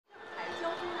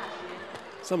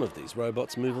Some of these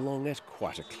robots move along at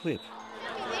quite a clip.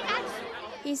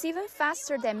 He's even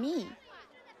faster than me.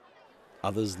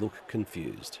 Others look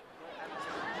confused.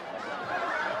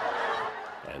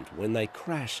 And when they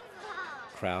crash,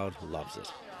 the crowd loves it.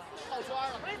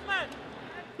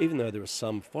 Even though there are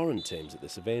some foreign teams at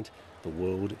this event, the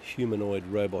World Humanoid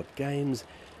Robot Games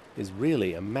is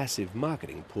really a massive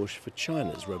marketing push for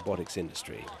China's robotics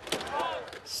industry.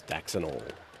 Stacks and all.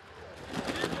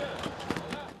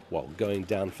 While going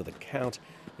down for the count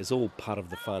is all part of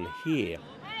the fun here,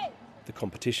 the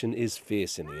competition is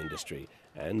fierce in the industry,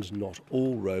 and not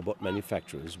all robot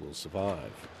manufacturers will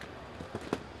survive.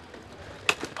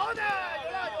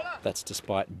 That's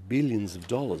despite billions of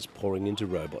dollars pouring into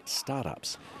robot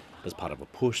startups as part of a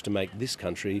push to make this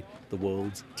country the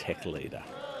world's tech leader.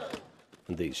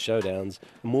 And these showdowns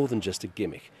are more than just a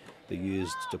gimmick. They're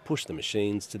used to push the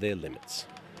machines to their limits.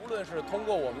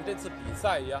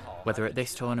 Whether at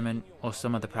this tournament or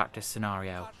some other practice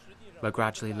scenario, we're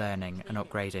gradually learning and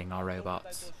upgrading our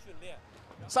robots.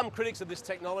 Some critics of this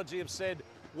technology have said,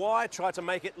 why try to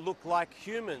make it look like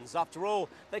humans? After all,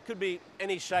 they could be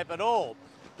any shape at all.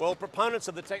 Well, proponents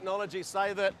of the technology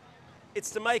say that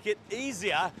it's to make it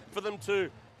easier for them to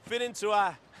fit into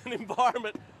an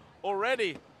environment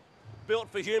already built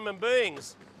for human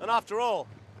beings. And after all,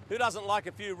 who doesn't like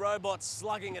a few robots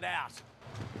slugging it out?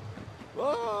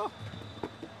 Oh.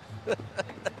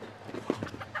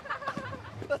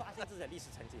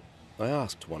 I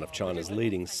asked one of China's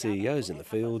leading CEOs in the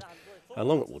field how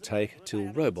long it will take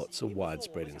till robots are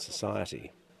widespread in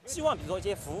society.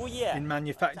 In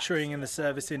manufacturing and the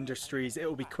service industries, it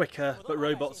will be quicker, but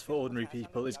robots for ordinary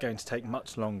people is going to take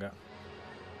much longer.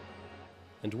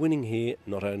 And winning here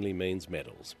not only means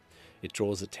medals, it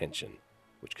draws attention,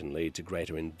 which can lead to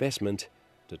greater investment,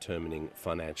 determining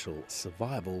financial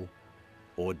survival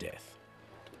or death.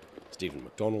 Stephen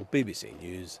McDonald, BBC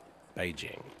News,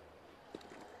 Beijing.